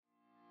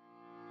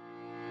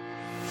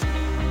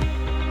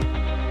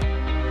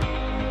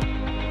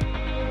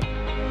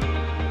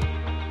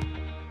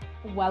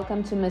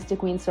Welcome to Mystic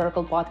Queen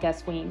Circle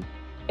Podcast Queen.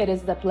 It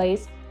is the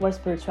place where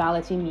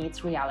spirituality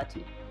meets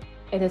reality.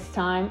 It is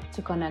time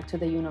to connect to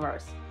the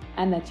universe,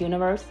 and that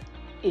universe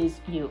is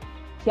you.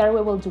 Here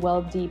we will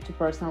delve deep to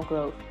personal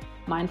growth,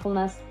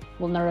 mindfulness,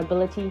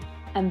 vulnerability,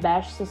 and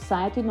bash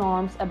society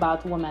norms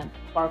about women,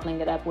 sparkling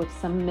it up with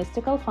some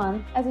mystical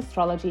fun as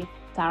astrology,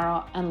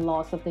 tarot, and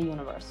laws of the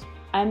universe.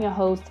 I'm your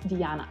host,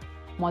 Diana,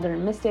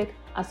 modern mystic,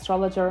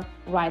 astrologer,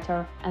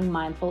 writer, and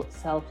mindful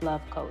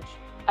self-love coach.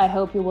 I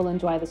hope you will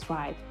enjoy this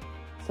ride.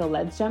 So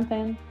let's jump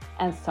in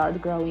and start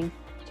growing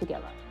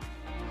together.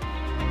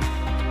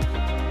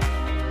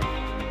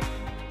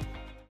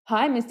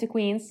 Hi, Mystic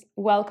Queens.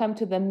 Welcome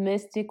to the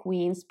Mystic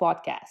Queens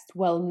podcast.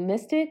 Well,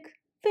 mystic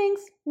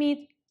things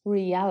meet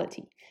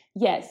reality.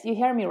 Yes, you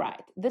hear me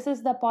right. This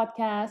is the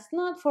podcast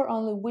not for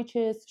only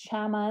witches,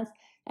 shamans,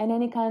 and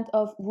any kind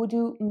of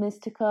voodoo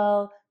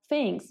mystical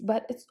things,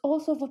 but it's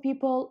also for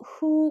people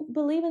who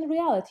believe in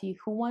reality,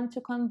 who want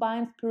to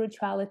combine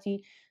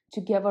spirituality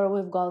together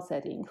with goal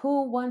setting,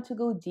 who want to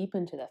go deep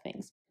into the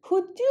things,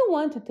 who do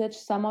want to touch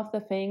some of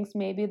the things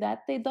maybe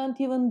that they don't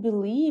even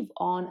believe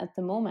on at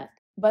the moment.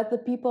 But the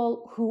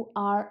people who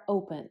are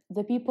open,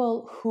 the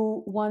people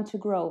who want to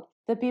grow,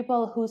 the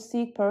people who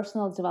seek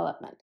personal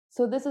development.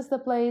 So this is the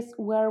place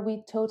where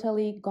we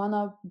totally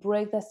gonna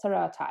break the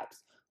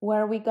stereotypes,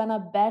 where we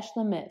gonna bash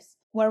the myths,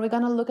 where we're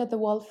gonna look at the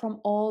world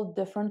from all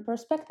different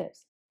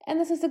perspectives.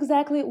 And this is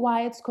exactly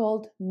why it's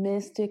called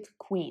Mystic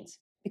Queens,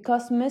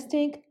 because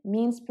mystic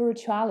means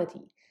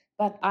spirituality.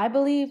 But I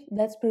believe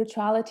that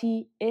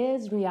spirituality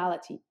is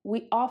reality.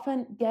 We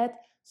often get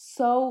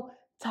so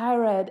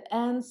tired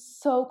and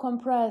so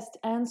compressed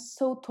and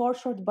so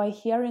tortured by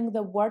hearing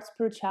the word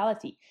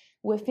spirituality.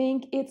 We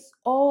think it's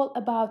all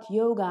about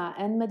yoga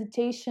and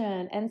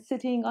meditation and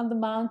sitting on the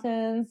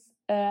mountains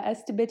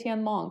as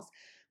Tibetan monks.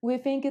 We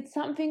think it's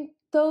something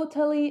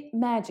totally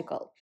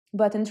magical.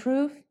 But in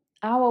truth,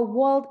 our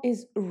world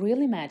is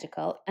really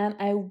magical, and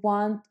I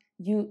want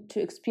you to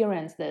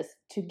experience this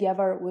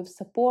together with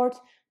support,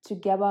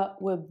 together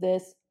with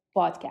this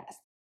podcast.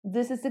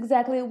 This is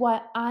exactly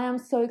why I am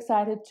so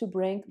excited to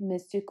bring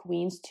Mystic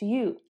Queens to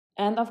you.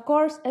 And of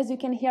course, as you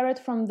can hear it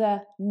from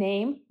the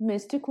name,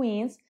 Mystic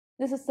Queens,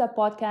 this is a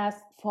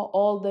podcast for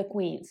all the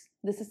queens.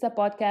 This is a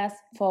podcast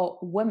for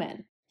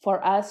women,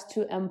 for us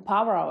to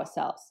empower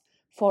ourselves,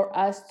 for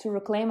us to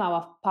reclaim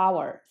our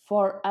power,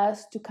 for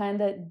us to kind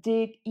of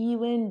dig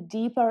even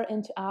deeper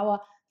into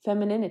our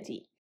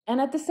femininity. And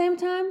at the same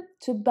time,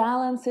 to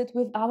balance it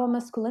with our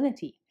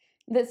masculinity.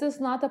 This is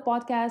not a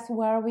podcast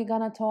where we're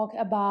gonna talk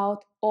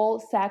about all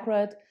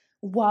sacred,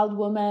 wild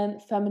woman,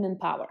 feminine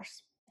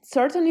powers.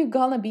 Certainly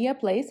gonna be a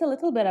place a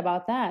little bit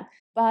about that.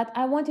 But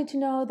I want you to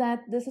know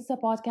that this is a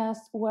podcast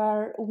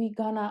where we're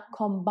gonna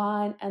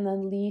combine and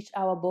unleash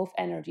our both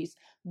energies,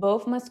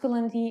 both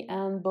masculinity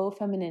and both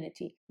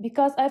femininity.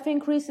 Because I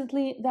think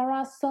recently there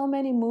are so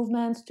many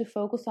movements to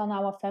focus on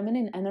our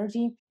feminine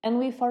energy, and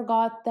we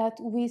forgot that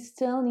we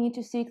still need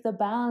to seek the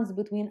balance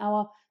between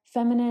our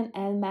feminine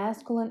and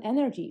masculine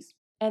energies.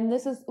 And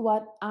this is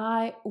what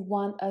I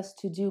want us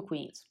to do,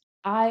 queens.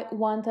 I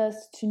want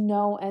us to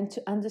know and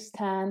to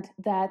understand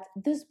that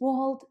this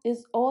world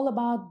is all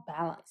about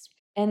balance.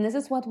 And this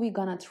is what we're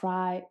gonna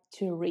try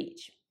to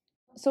reach.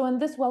 So in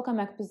this welcome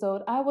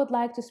episode, I would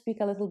like to speak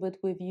a little bit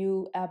with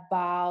you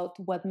about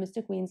what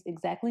Mystic Queens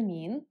exactly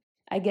mean.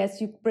 I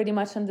guess you pretty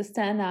much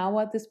understand now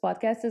what this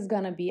podcast is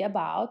gonna be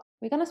about.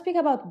 We're gonna speak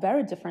about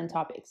very different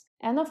topics.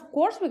 And of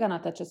course, we're gonna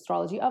touch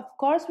astrology. Of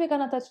course, we're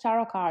gonna touch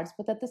tarot cards.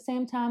 But at the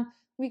same time,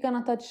 we're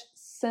gonna touch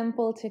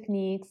simple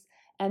techniques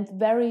and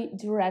very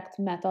direct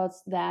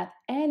methods that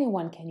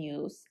anyone can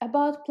use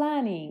about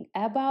planning,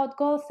 about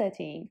goal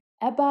setting,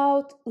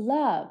 about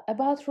love,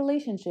 about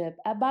relationship,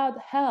 about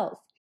health.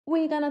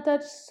 We're gonna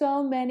touch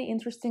so many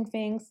interesting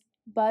things,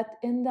 but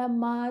in the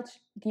much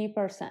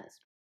deeper sense.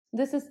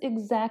 This is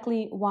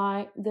exactly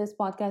why this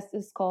podcast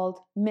is called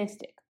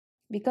Mystic,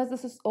 because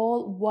this is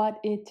all what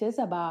it is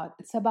about.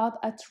 It's about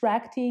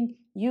attracting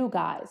you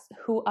guys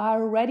who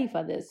are ready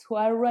for this, who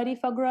are ready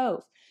for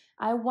growth.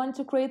 I want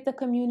to create the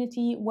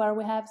community where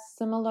we have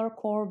similar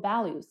core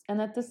values.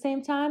 And at the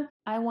same time,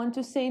 I want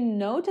to say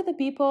no to the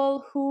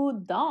people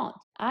who don't.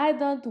 I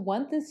don't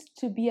want this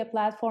to be a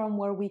platform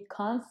where we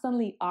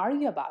constantly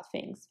argue about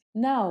things.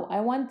 No,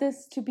 I want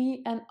this to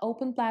be an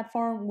open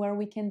platform where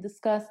we can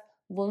discuss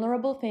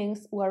vulnerable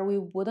things, where we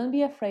wouldn't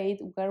be afraid,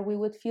 where we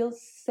would feel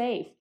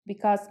safe.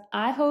 Because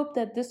I hope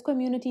that this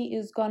community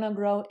is gonna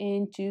grow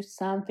into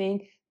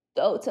something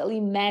totally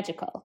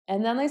magical.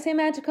 And when I say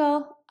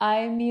magical,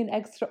 I mean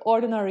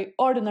extraordinary,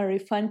 ordinary,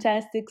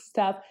 fantastic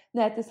stuff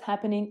that is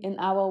happening in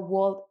our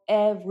world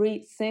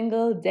every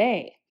single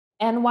day.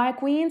 And why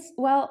queens?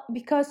 Well,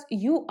 because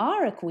you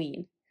are a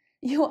queen.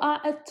 You are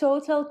a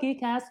total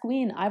kick-ass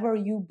queen, either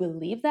you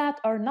believe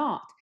that or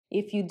not.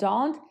 If you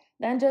don't,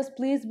 then just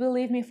please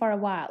believe me for a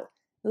while.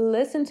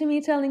 Listen to me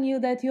telling you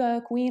that you are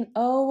a queen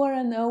over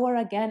and over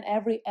again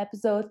every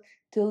episode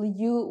till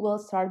you will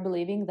start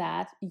believing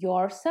that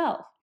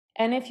yourself.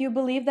 And if you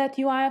believe that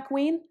you are a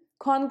queen,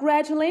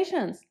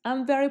 Congratulations!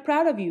 I'm very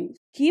proud of you.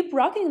 Keep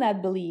rocking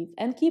that belief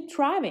and keep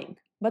thriving.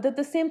 But at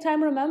the same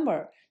time,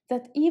 remember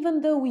that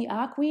even though we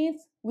are queens,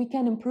 we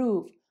can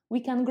improve, we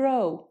can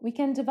grow, we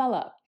can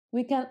develop,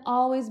 we can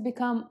always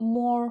become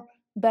more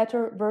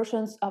better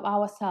versions of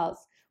ourselves.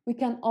 We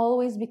can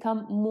always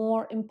become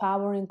more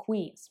empowering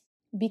queens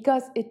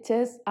because it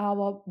is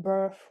our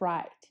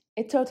birthright.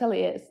 It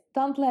totally is.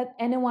 Don't let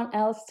anyone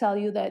else tell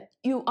you that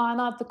you are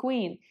not the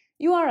queen.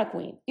 You are a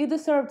queen. You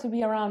deserve to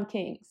be around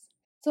kings.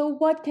 So,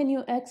 what can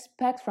you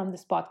expect from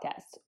this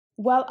podcast?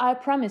 Well, I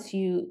promise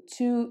you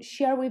to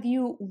share with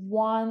you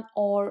 1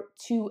 or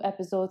 2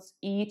 episodes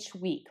each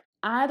week.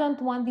 I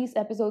don't want these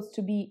episodes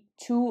to be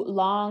too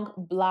long,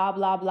 blah,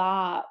 blah,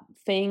 blah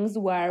things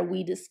where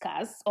we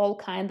discuss all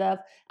kind of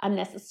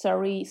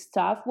unnecessary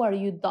stuff where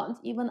you don't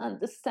even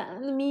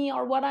understand me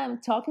or what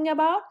I'm talking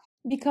about.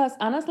 Because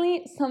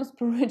honestly, some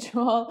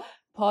spiritual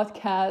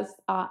podcasts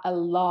are a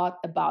lot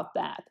about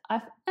that.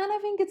 And I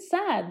think it's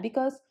sad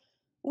because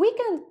we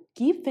can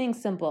keep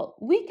things simple.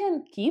 We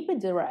can keep it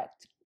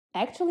direct.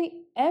 Actually,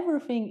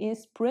 everything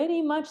is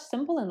pretty much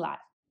simple in life.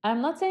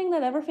 I'm not saying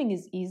that everything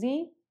is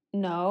easy.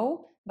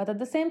 No, but at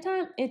the same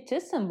time, it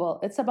is simple.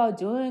 It's about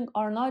doing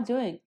or not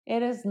doing.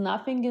 It is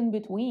nothing in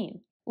between.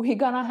 We're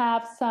gonna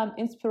have some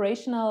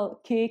inspirational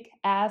kick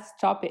ass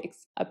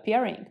topics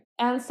appearing.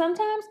 And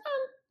sometimes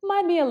I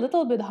might be a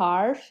little bit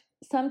harsh.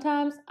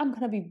 Sometimes I'm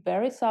gonna be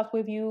very soft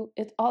with you.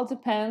 It all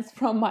depends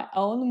from my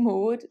own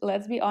mood,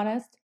 let's be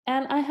honest.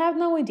 And I have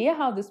no idea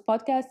how this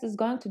podcast is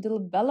going to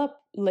develop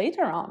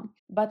later on.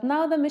 But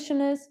now the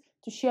mission is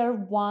to share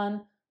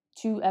 1,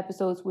 2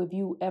 episodes with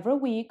you every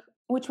week,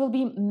 which will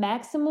be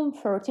maximum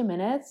 30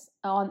 minutes.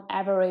 On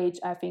average,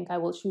 I think I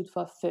will shoot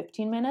for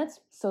 15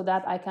 minutes so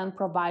that I can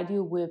provide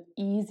you with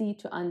easy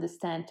to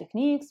understand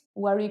techniques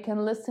where you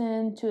can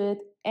listen to it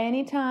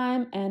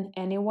anytime and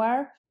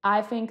anywhere.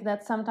 I think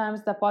that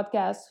sometimes the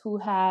podcasts who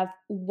have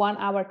 1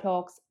 hour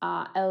talks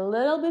are a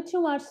little bit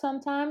too much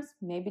sometimes,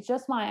 maybe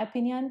just my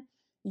opinion.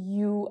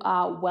 You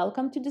are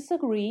welcome to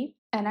disagree.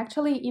 And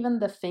actually, even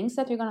the things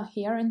that you're going to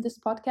hear in this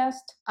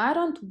podcast, I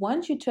don't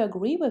want you to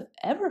agree with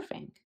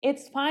everything.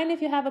 It's fine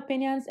if you have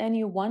opinions and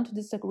you want to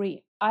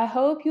disagree. I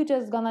hope you're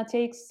just going to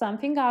take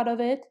something out of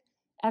it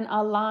and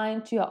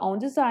align to your own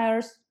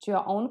desires, to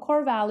your own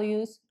core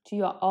values, to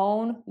your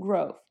own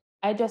growth.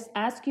 I just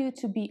ask you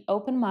to be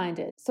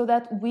open-minded so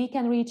that we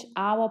can reach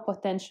our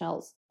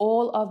potentials,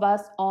 all of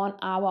us on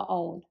our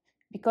own.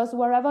 Because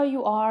wherever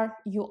you are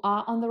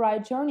on the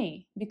right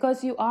journey.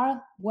 Because you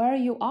are where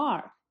you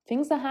are.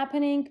 Things are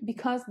happening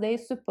because they're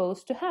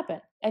supposed to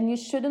happen. And you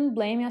shouldn't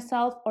blame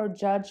yourself or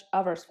judge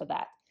others for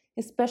that.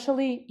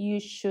 Especially,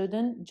 you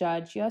shouldn't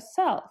judge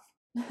yourself.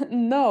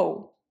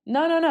 No.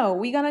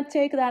 We're gonna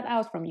take that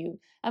out from you.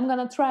 I'm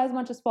gonna try as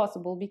much as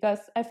possible because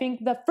I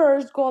think the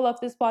first goal of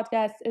this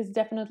podcast is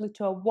definitely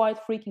to avoid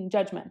freaking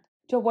judgment.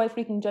 To avoid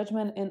freaking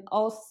judgment in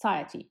all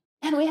society.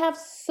 And we have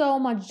so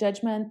much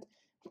judgment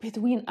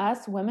between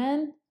us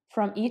women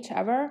from each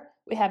other.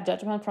 We have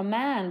judgment from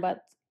men,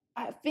 but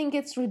I think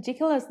it's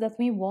ridiculous that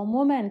we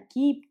women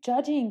keep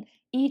judging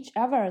each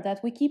other,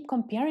 that we keep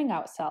comparing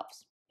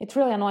ourselves. It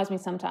really annoys me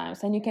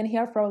sometimes, and you can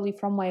hear probably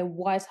from my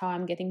voice how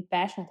I'm getting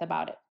passionate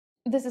about it.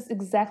 This is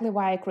exactly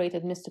why I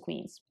created Mystic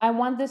Queens. I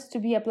want this to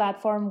be a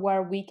platform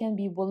where we can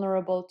be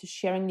vulnerable to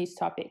sharing these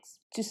topics,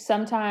 to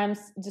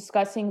sometimes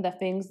discussing the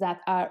things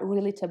that are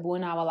really taboo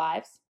in our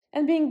lives,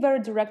 and being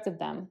very direct with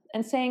them,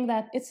 and saying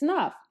that it's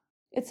enough.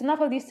 It's enough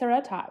of these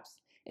stereotypes.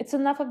 It's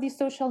enough of these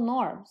social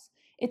norms.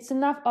 It's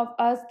enough of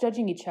us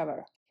judging each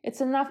other.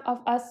 It's enough of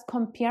us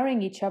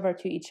comparing each other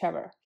to each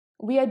other.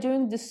 We are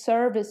doing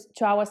disservice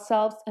to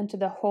ourselves and to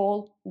the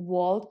whole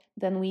world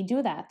when we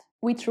do that.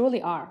 We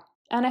truly are.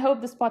 And I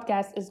hope this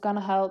podcast is going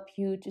to help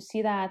you to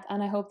see that.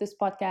 And I hope this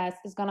podcast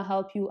is going to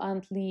help you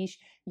unleash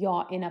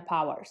your inner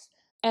powers.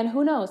 And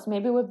who knows,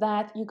 maybe with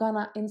that, you're going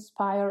to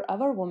inspire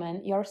other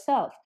women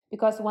yourself.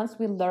 Because once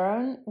we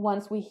learn,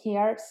 once we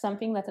hear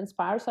something that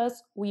inspires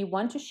us, we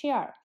want to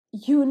share.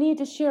 You need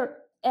to share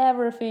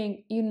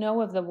everything you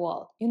know of the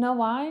world. You know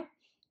why?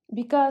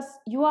 Because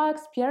you are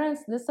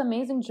experiencing this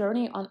amazing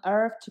journey on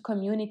earth to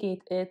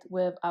communicate it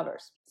with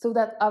others so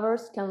that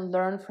others can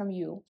learn from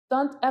you.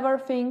 Don't ever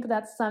think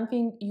that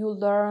something you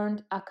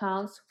learned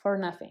accounts for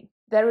nothing.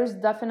 There is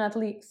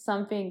definitely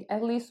something,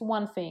 at least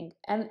one thing,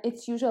 and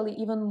it's usually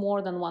even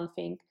more than one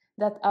thing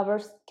that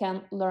others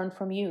can learn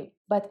from you.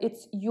 But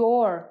it's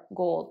your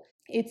goal.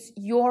 It's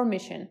your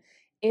mission.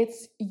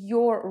 It's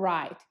your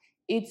right.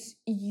 It's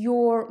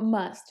your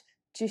must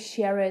to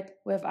share it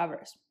with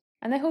others.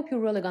 And I hope you're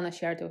really gonna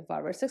share it with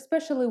others,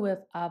 especially with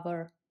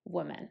other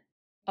women.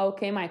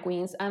 Okay, my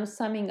queens, I'm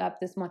summing up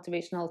this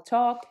motivational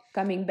talk,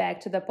 coming back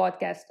to the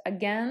podcast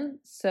again.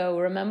 So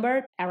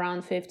remember,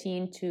 around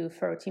 15 to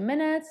 30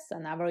 minutes,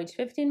 an average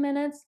 15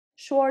 minutes,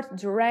 short,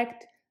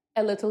 direct,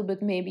 a little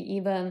bit maybe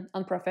even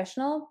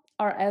unprofessional,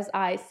 or as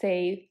I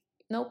say,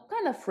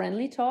 kind of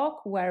friendly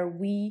talk where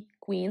we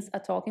queens are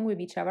talking with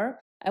each other.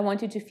 I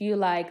want you to feel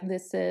like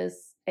this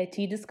is a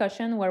tea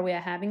discussion where we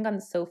are having on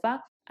the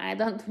sofa. I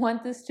don't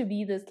want this to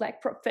be this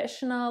like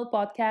professional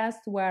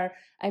podcast where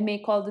I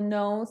make all the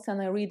notes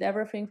and I read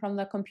everything from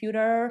the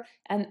computer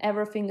and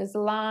everything is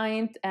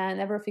aligned and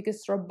everything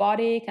is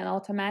robotic and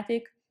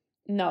automatic.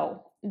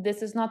 No,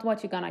 this is not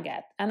what you're gonna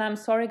get. And I'm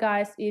sorry,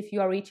 guys, if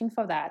you are reaching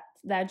for that.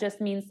 That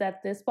just means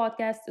that this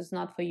podcast is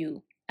not for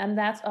you. And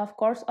that's, of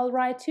course, all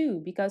right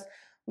too, because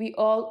we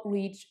all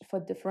reach for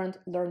different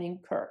learning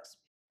curves.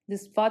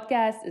 This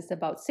podcast is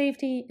about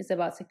safety, it's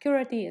about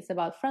security, it's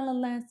about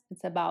friendliness,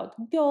 it's about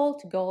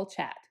goal-to-goal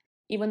chat.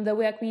 Even though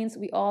we are queens,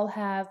 we all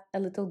have a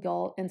little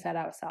goal inside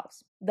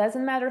ourselves.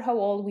 Doesn't matter how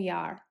old we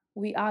are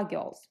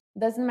girls.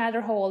 Doesn't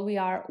matter how old we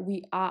are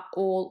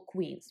all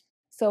queens.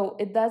 So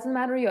it doesn't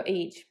matter your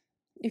age.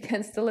 You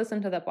can still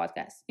listen to the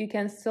podcast. You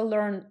can still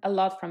learn a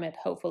lot from it,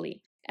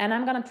 hopefully. And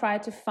I'm going to try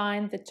to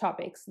find the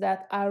topics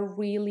that are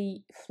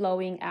really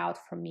flowing out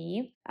for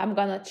me. I'm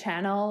going to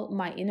channel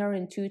my inner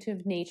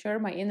intuitive nature,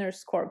 my inner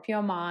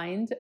Scorpio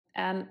mind.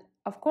 And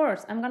of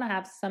course, I'm going to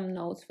have some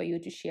notes for you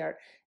to share.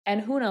 And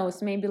who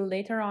knows, maybe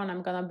later on,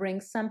 I'm going to bring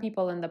some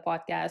people in the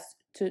podcast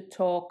to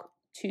talk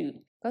to,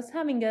 because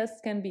having guests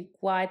can be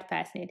quite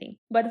fascinating.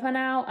 But for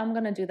now, I'm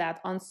going to do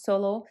that on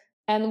solo.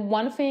 And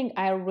one thing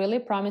I really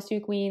promise you,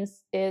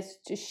 queens, is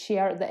to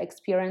share the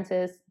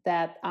experiences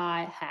that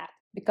I had.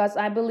 Because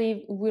I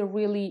believe we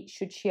really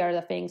should share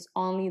the things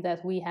only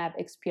that we have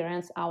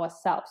experienced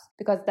ourselves.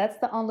 Because that's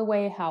the only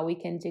way how we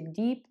can dig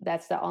deep.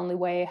 That's the only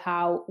way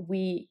how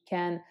we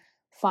can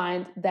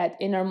find that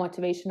inner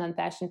motivation and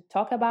passion to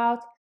talk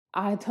about.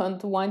 I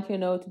don't want,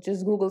 to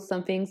just Google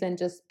some things and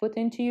just put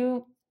into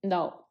you.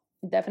 No,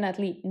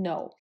 definitely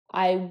no.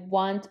 I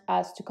want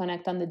us to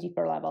connect on the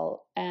deeper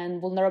level. And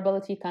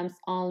vulnerability comes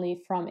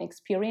only from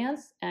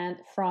experience and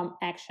from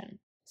action.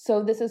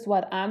 So this is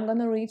what I'm going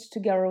to reach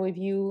together with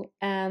you.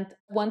 And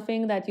one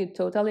thing that you're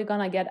totally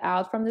going to get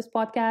out from this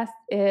podcast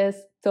is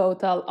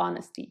total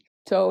honesty,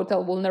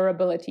 total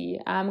vulnerability.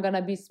 I'm going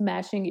to be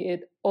smashing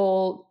it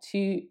all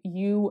to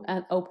you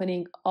and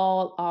opening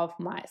all of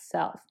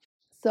myself.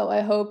 So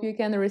I hope you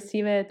can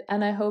receive it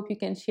and I hope you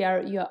can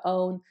share your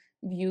own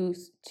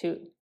views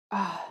too.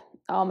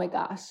 Oh my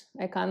gosh,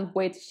 I can't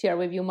wait to share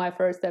with you my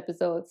first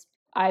episodes.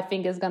 I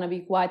think it's going to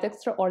be quite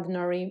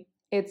extraordinary.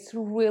 It's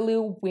really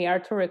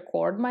weird to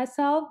record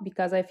myself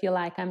because I feel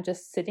like I'm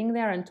just sitting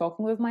there and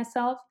talking with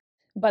myself.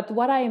 But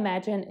what I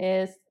imagine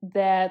is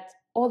that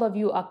all of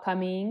you are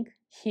coming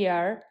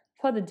here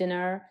for the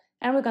dinner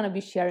and we're going to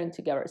be sharing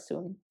together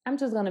soon. I'm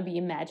just going to be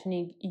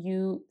imagining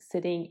you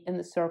sitting in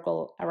the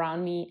circle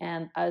around me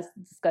and us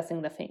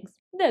discussing the things.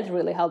 That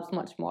really helps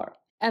much more.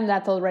 And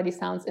that already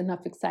sounds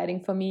enough exciting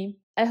for me.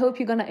 I hope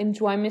you're going to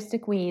enjoy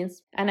Mystic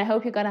Queens and I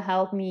hope you're going to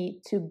help me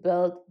to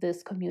build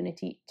this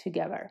community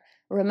together.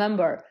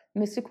 Remember,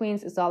 Mystic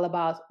Queens is all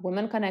about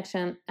women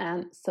connection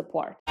and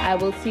support. I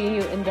will see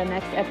you in the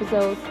next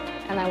episode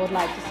and I would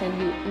like to send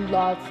you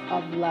lots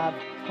of love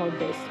for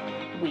this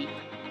week.